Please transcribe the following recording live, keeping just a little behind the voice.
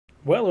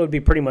Well, it would be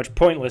pretty much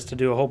pointless to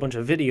do a whole bunch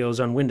of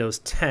videos on Windows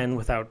 10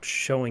 without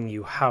showing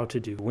you how to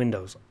do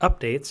Windows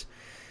updates,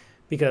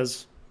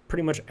 because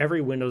pretty much every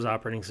Windows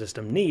operating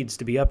system needs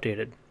to be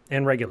updated,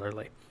 and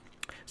regularly.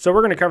 So we're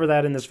going to cover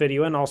that in this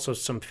video, and also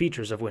some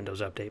features of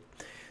Windows Update.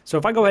 So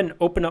if I go ahead and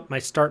open up my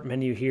Start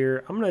menu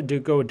here, I'm going to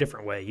go a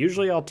different way.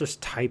 Usually I'll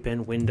just type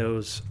in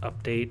Windows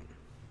Update,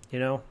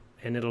 and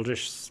it'll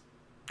just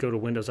go to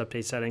Windows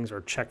Update settings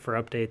or check for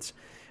updates.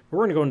 But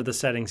we're going to go into the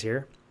settings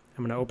here.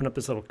 I'm going to open up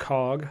this little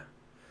cog.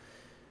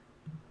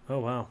 Oh,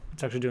 wow.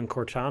 It's actually doing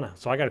Cortana.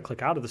 So I got to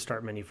click out of the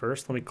Start menu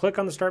first. Let me click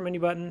on the Start menu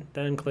button,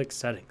 then click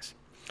Settings.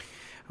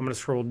 I'm going to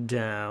scroll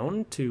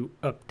down to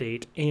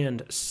Update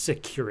and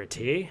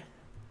Security.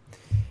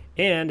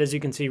 And as you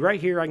can see right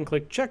here, I can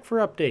click Check for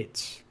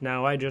Updates.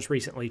 Now, I just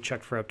recently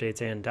checked for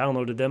updates and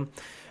downloaded them.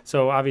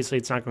 So obviously,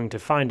 it's not going to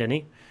find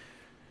any.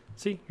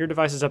 See, your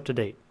device is up to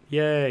date.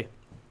 Yay.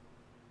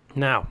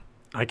 Now,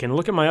 I can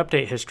look at my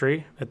update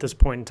history at this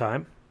point in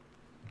time.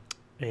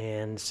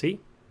 And see,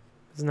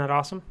 isn't that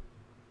awesome?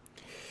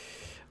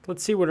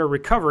 Let's see what our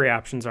recovery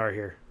options are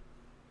here.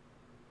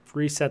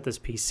 Reset this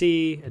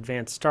PC,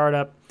 advanced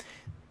startup.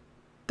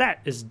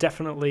 That is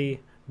definitely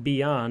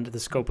beyond the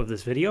scope of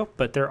this video,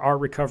 but there are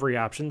recovery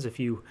options if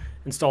you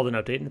installed an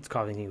update and it's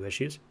causing you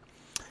issues.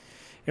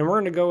 And we're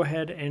going to go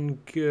ahead and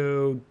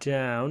go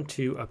down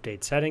to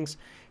Update Settings.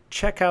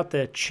 Check out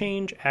the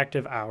Change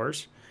Active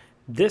Hours.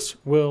 This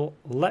will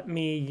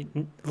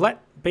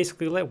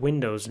basically let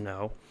Windows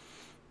know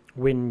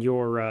when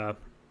you're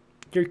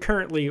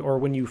currently, or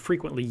when you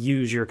frequently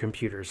use your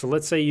computer. So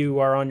let's say you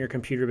are on your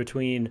computer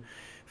between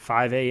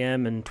 5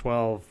 a.m. and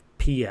 12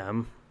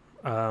 p.m.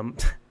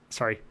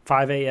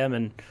 5 a.m.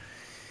 and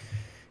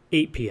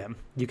 8 p.m.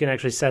 You can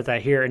actually set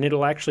that here, and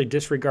it'll actually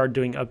disregard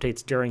doing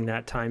updates during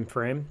that time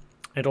frame.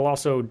 It'll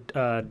also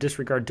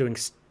disregard doing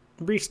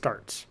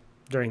restarts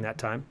during that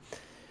time.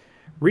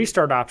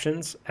 Restart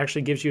options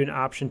actually gives you an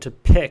option to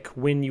pick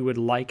when you would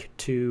like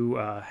to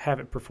have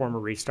it perform a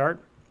restart.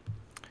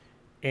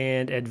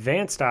 And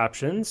advanced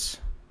options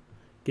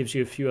gives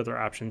you a few other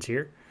options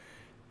here.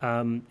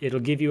 It'll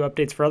give you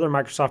updates for other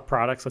Microsoft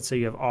products. Let's say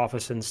you have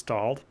Office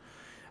installed.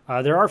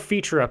 There are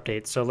feature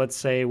updates. So let's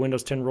say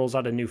Windows 10 rolls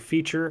out a new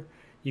feature.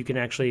 You can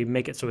actually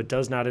make it so it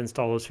does not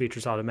install those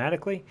features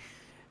automatically.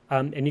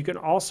 And you can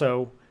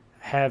also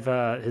have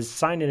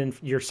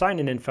your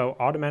sign-in info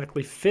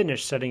automatically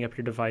finish setting up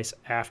your device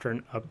after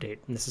an update.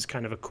 And this is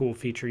kind of a cool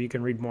feature you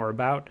can read more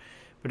about.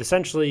 But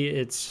essentially,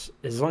 it's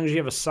as long as you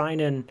have a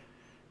sign-in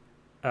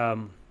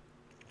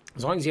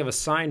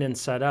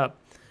set up,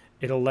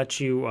 it'll let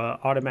you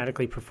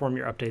automatically perform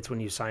your updates when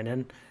you sign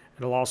in.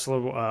 It'll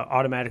also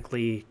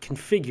automatically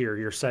configure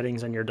your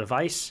settings on your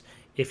device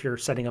if you're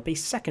setting up a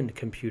second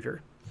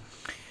computer.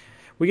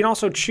 We can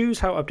also choose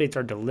how updates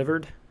are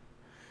delivered.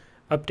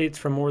 Updates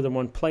from more than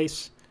one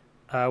place.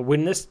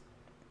 When this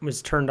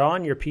was turned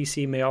on, your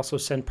PC may also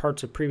send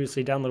parts of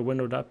previously downloaded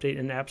Windows Update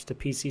and apps to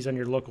PCs on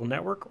your local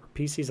network or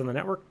PCs on the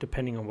network,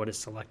 depending on what is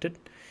selected.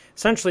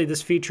 Essentially,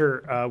 this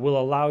feature will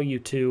allow you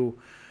to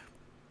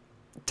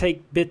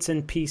take bits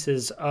and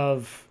pieces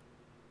of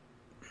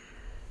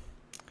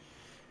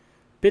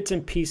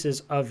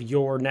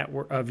your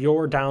network, of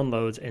your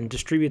downloads, and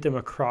distribute them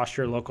across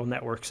your local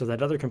network so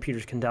that other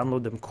computers can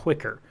download them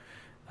quicker.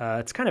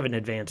 It's kind of an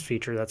advanced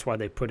feature. That's why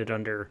they put it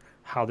under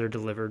how they're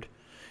delivered.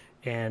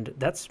 And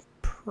that's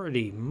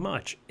pretty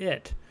much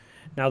it.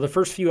 Now, the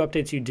first few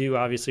updates you do,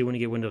 obviously, when you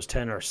get Windows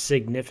 10 are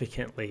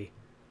significantly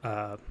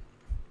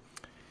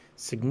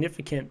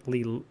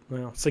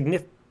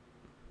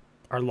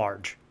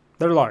large.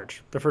 They're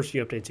large, the first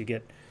few updates you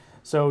get.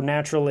 So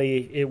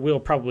naturally, it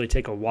will probably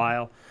take a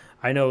while.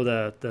 I know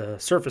the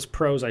Surface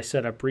Pros I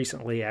set up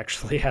recently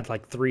actually had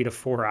like 3 to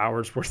 4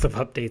 hours worth of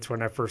updates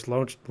when I first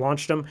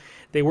launched them.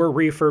 They were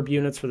refurb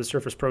units for the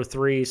Surface Pro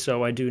 3,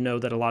 so I do know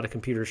that a lot of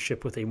computers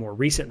ship with a more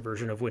recent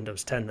version of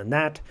Windows 10 than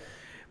that.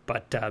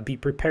 But be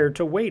prepared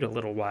to wait a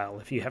little while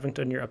if you haven't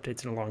done your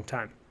updates in a long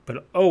time.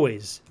 But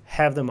always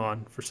have them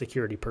on for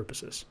security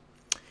purposes.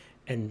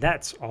 And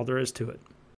that's all there is to it.